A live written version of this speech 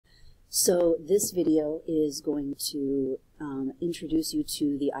So this video is going to introduce you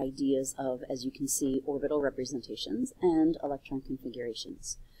to the ideas of, as you can see, orbital representations and electron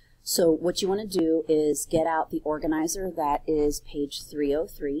configurations. So what you want to do is get out the organizer that is page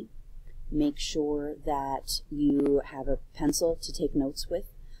 303. Make sure that you have a pencil to take notes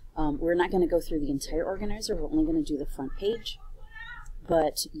with. We're not going to go through the entire organizer, we're only going to do the front page,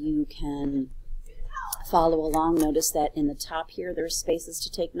 but you can follow along. Notice that in the top here there's spaces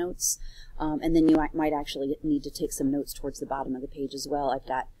to take notes, and then you might actually need to take some notes towards the bottom of the page as well. I've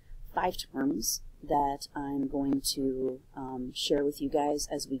got 5 terms that I'm going to share with you guys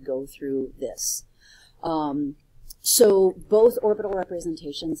as we go through this. So both orbital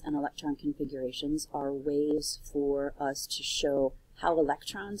representations and electron configurations are ways for us to show how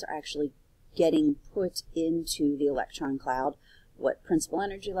electrons are actually getting put into the electron cloud, what principal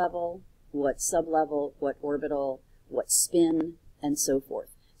energy level, what sublevel, what orbital, what spin, and so forth.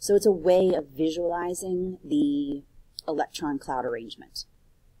 So it's a way of visualizing the electron cloud arrangement.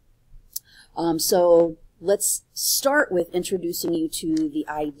 So let's start with introducing you to the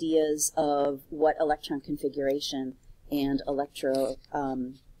ideas of what electron configuration and orbital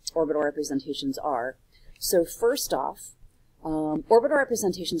representations are. So first off, orbital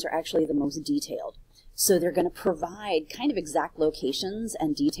representations are actually the most detailed. So they're going to provide kind of exact locations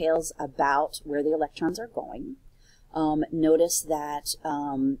and details about where the electrons are going. Notice that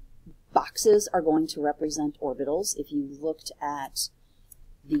boxes are going to represent orbitals. If you looked at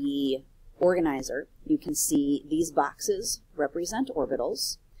the organizer, you can see these boxes represent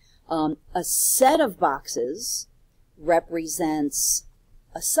orbitals. A set of boxes represents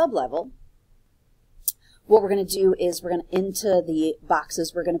a sublevel. What we're going to do is we're going to, into the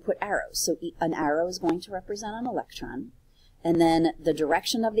boxes, we're going to put arrows. So an arrow is going to represent an electron. And then the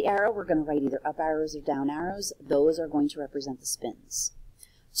direction of the arrow, we're going to write either up arrows or down arrows. Those are going to represent the spins.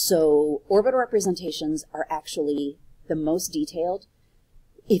 So orbital representations are actually the most detailed.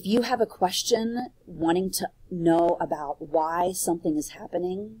 If you have a question wanting to know about why something is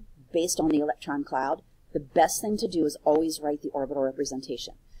happening based on the electron cloud, the best thing to do is always write the orbital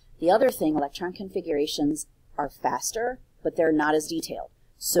representation. The other thing, electron configurations are faster, but they're not as detailed.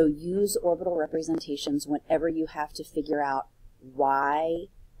 So use orbital representations whenever you have to figure out why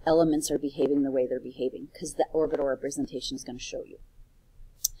elements are behaving the way they're behaving, because the orbital representation is going to show you.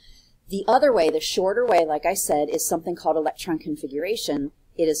 The other way, the shorter way, like I said, is something called electron configuration.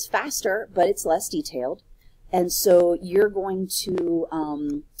 It is faster, but it's less detailed. And so you're going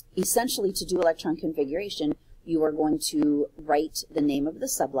to, essentially to do electron configuration, you are going to write the name of the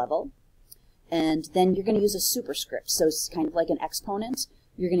sublevel, and then you're going to use a superscript. So it's kind of like an exponent.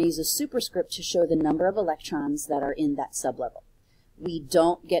 You're going to use a superscript to show the number of electrons that are in that sublevel. We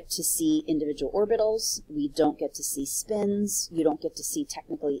don't get to see individual orbitals. We don't get to see spins. You don't get to see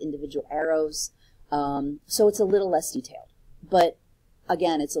technically individual arrows. So it's a little less detailed. But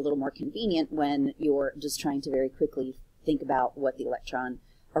again, it's a little more convenient when you're just trying to very quickly think about what the electron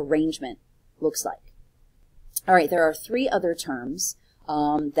arrangement looks like. All right, there are 3 other terms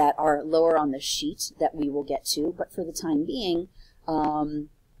that are lower on the sheet that we will get to, but for the time being,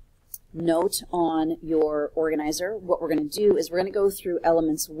 note on your organizer, what we're going to do is we're going to go through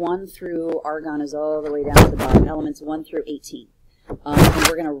elements 1 through, argon is all the way down to the bottom, elements 1 through 18. And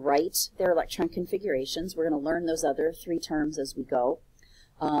we're going to write their electron configurations. We're going to learn those other 3 terms as we go.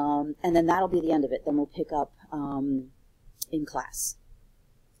 And then that'll be the end of it. Then we'll pick up in class.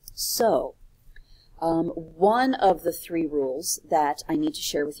 So, one of the 3 rules that I need to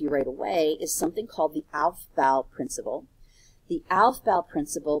share with you right away is something called the Aufbau principle. The Aufbau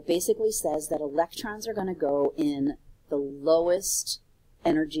principle basically says that electrons are going to go in the lowest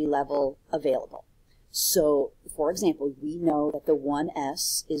energy level available. So, for example, we know that the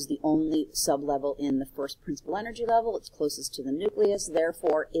 1s is the only sublevel in the first principal energy level. It's closest to the nucleus,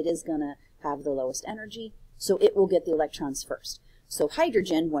 therefore it is going to have the lowest energy, so it will get the electrons first. So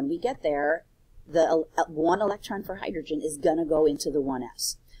hydrogen, when we get there, the 1 electron for hydrogen is going to go into the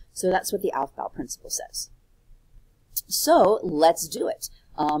 1s. So that's what the Aufbau principle says. So let's do it.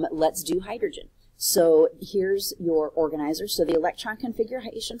 Let's do hydrogen. So here's your organizer. So the electron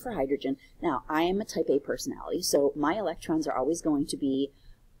configuration for hydrogen. Now, I am a type A personality, so my electrons are always going to be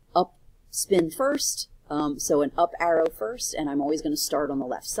up spin first, so an up arrow first, and I'm always going to start on the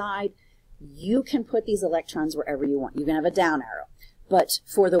left side. You can put these electrons wherever you want. You can have a down arrow. But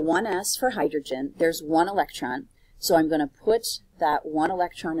for the 1s for hydrogen, there's 1 electron, so I'm going to put that 1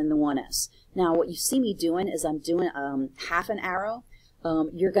 electron in the 1s. Now, what you see me doing is I'm doing half an arrow.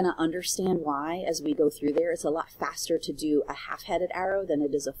 You're going to understand why as we go through there. It's a lot faster to do a half-headed arrow than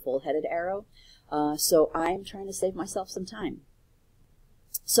it is a full-headed arrow. So I'm trying to save myself some time.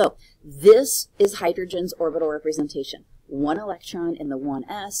 So this is hydrogen's orbital representation. One electron in the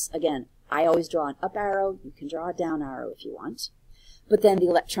 1s. Again, I always draw an up arrow. You can draw a down arrow if you want. But then the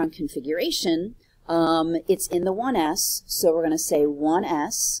electron configuration, it's in the 1s. So we're going to say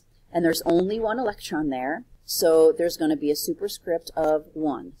 1s, and there's only one electron there. So there's going to be a superscript of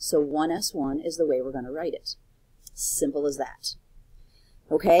 1. So 1s1 is the way we're going to write it. Simple as that.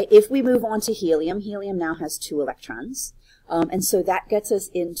 Okay, if we move on to helium, helium now has 2 electrons. And so that gets us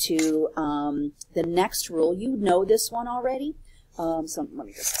into the next rule. You know this one already. So let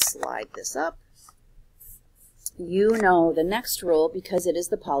me just slide this up. You know the next rule because it is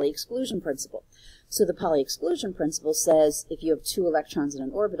the Pauli exclusion principle. So the Pauli exclusion principle says if you have 2 electrons in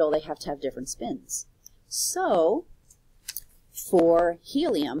an orbital, they have to have different spins. So for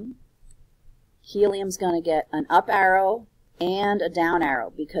helium, helium's going to get an up arrow and a down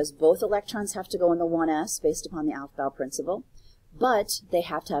arrow because both electrons have to go in the 1s based upon the Aufbau principle, but they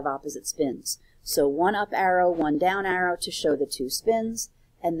have to have opposite spins. So one up arrow, one down arrow to show the 2 spins,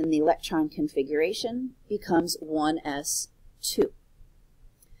 and then the electron configuration becomes 1s2.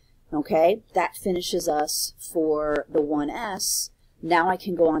 Okay, that finishes us for the 1s. Now I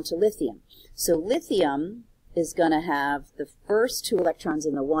can go on to lithium. So lithium is going to have the first 2 electrons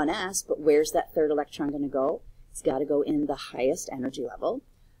in the 1s, but where's that third electron going to go? It's got to go in the highest energy level,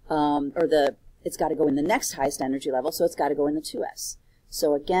 it's got to go in the next highest energy level, so it's got to go in the 2s.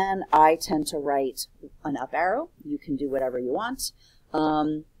 So again, I tend to write an up arrow. You can do whatever you want,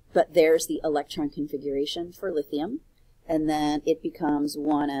 but there's the electron configuration for lithium, and then it becomes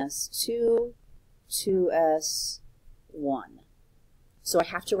 1s2, 2s1. So I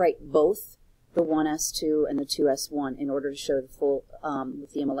have to write both the 1s2 and the 2s1 in order to show the full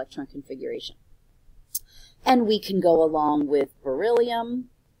lithium electron configuration. And we can go along with beryllium.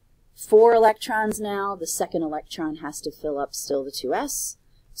 4 electrons now. The second electron has to fill up still the 2s.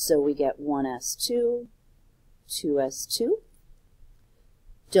 So we get 1s2, 2s2.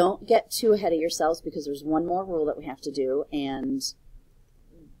 Don't get too ahead of yourselves because there's one more rule that we have to do, and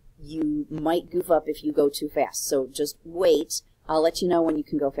you might goof up if you go too fast. So just wait. I'll let you know when you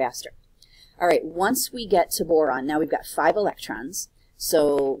can go faster. All right, once we get to boron, now we've got 5 electrons.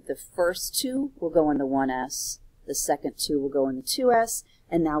 So the first 2 will go in the 1s, the second 2 will go in the 2s,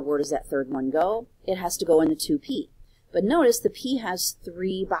 and now where does that third one go? It has to go in the 2p. But notice the p has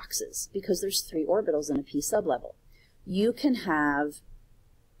 3 boxes because there's 3 orbitals in a p sublevel. You can have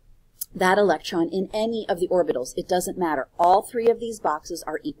that electron in any of the orbitals. It doesn't matter. All 3 of these boxes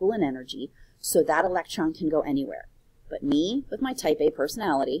are equal in energy, so that electron can go anywhere. But me, with my type A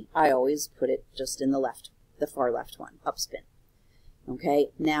personality, I always put it just in the left, the far left one, upspin. Okay,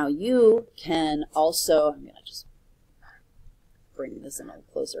 now you can also, I'm going to just bring this in a little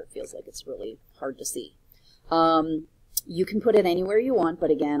closer. It feels like it's really hard to see. You can put it anywhere you want, but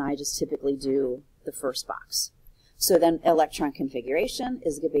again, I just typically do the first box. So then electron configuration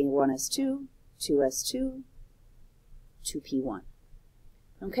is going to be 1s2, 2s2, 2p1.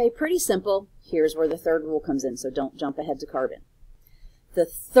 Okay, pretty simple. Here's where the third rule comes in, so don't jump ahead to carbon. The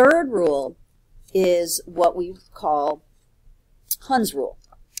third rule is what we call Hund's rule.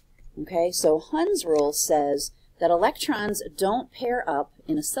 Okay, so Hund's rule says that electrons don't pair up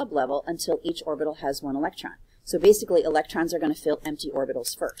in a sublevel until each orbital has 1 electron. So basically, electrons are going to fill empty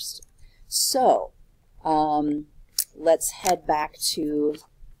orbitals first. So let's head back to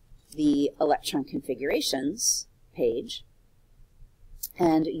the electron configurations page,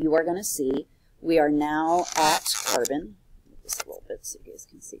 and you are going to see we are now at carbon. Just a little bit so you guys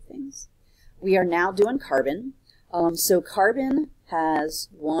can see things. We are now doing carbon. So carbon has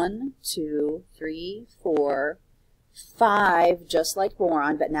 1, 2, 3, 4, 5, just like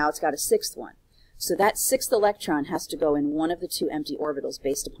boron, but now it's got a 6th one. So that 6th electron has to go in one of the 2 empty orbitals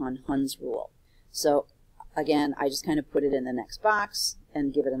based upon Hund's rule. So again, I just kind of put it in the next box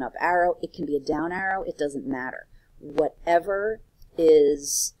and give it an up arrow. It can be a down arrow. It doesn't matter. Whatever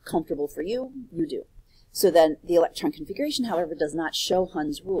is comfortable for you, you do. So then the electron configuration, however, does not show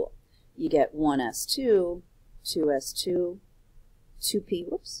Hund's rule. You get 1s2, 2s2,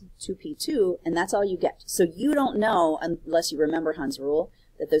 2p2, and that's all you get. So you don't know, unless you remember Hund's rule,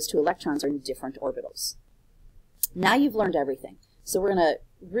 that those 2 electrons are in different orbitals. Now you've learned everything. So we're going to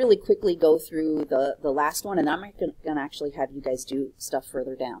really quickly go through the last one, and I'm going to actually have you guys do stuff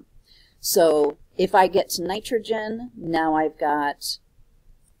further down. So if I get to nitrogen, now I've got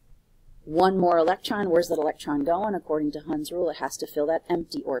 1 more electron. Where's that electron going? According to Hund's rule, it has to fill that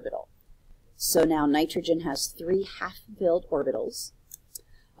empty orbital. So now nitrogen has 3 half-filled orbitals,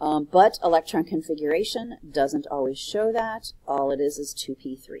 but electron configuration doesn't always show that. All it is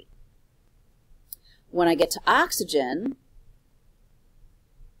 2p3. When I get to oxygen,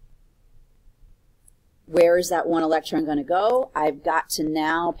 Where is that one electron going to go? I've got to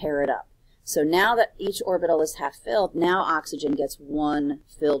now pair it up. So now that each orbital is half filled, now oxygen gets one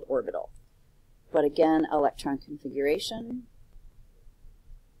filled orbital. But again, electron configuration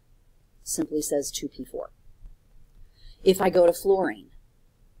simply says 2p4. If I go to fluorine,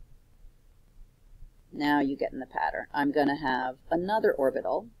 now you get in the pattern. I'm going to have another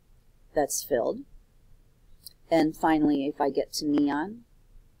orbital that's filled. And finally, if I get to neon,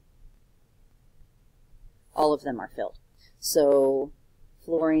 all of them are filled. So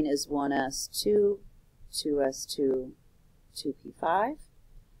fluorine is 1s2, 2s2, 2p5,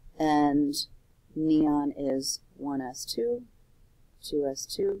 and neon is 1s2,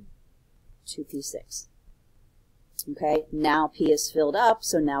 2s2, 2p6. Okay, now P is filled up,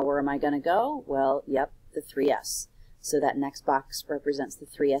 so now where am I going to go? Well, yep, the 3s. So that next box represents the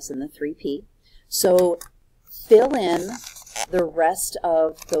 3s and the 3p. So fill in the rest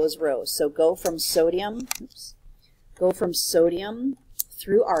of those rows. So go from sodium,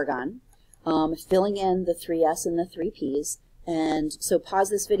 through argon, filling in the 3s and the 3p's. And so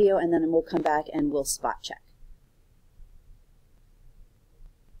pause this video and then we'll come back and we'll spot check.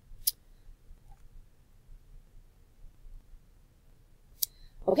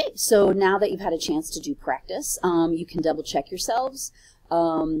 Okay, so now that you've had a chance to do practice, you can double check yourselves.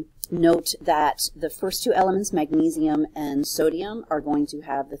 Note that the first two elements, magnesium and sodium, are going to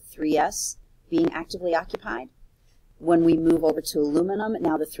have the 3s being actively occupied. When we move over to aluminum,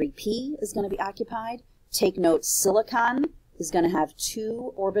 now the 3p is going to be occupied. Take note, silicon is going to have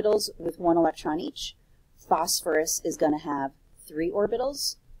 2 orbitals with 1 electron each. Phosphorus is going to have 3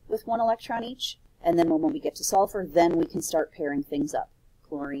 orbitals with 1 electron each. And then when we get to sulfur, then we can start pairing things up.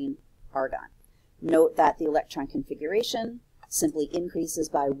 Chlorine, argon. Note that the electron configuration simply increases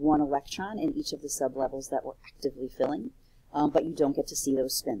by 1 electron in each of the sublevels that we're actively filling, but you don't get to see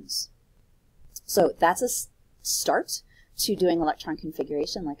those spins. So that's a start to doing electron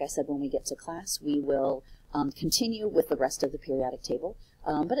configuration. Like I said, when we get to class, we will continue with the rest of the periodic table,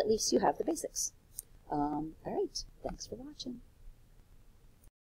 but at least you have the basics. All right, thanks for watching.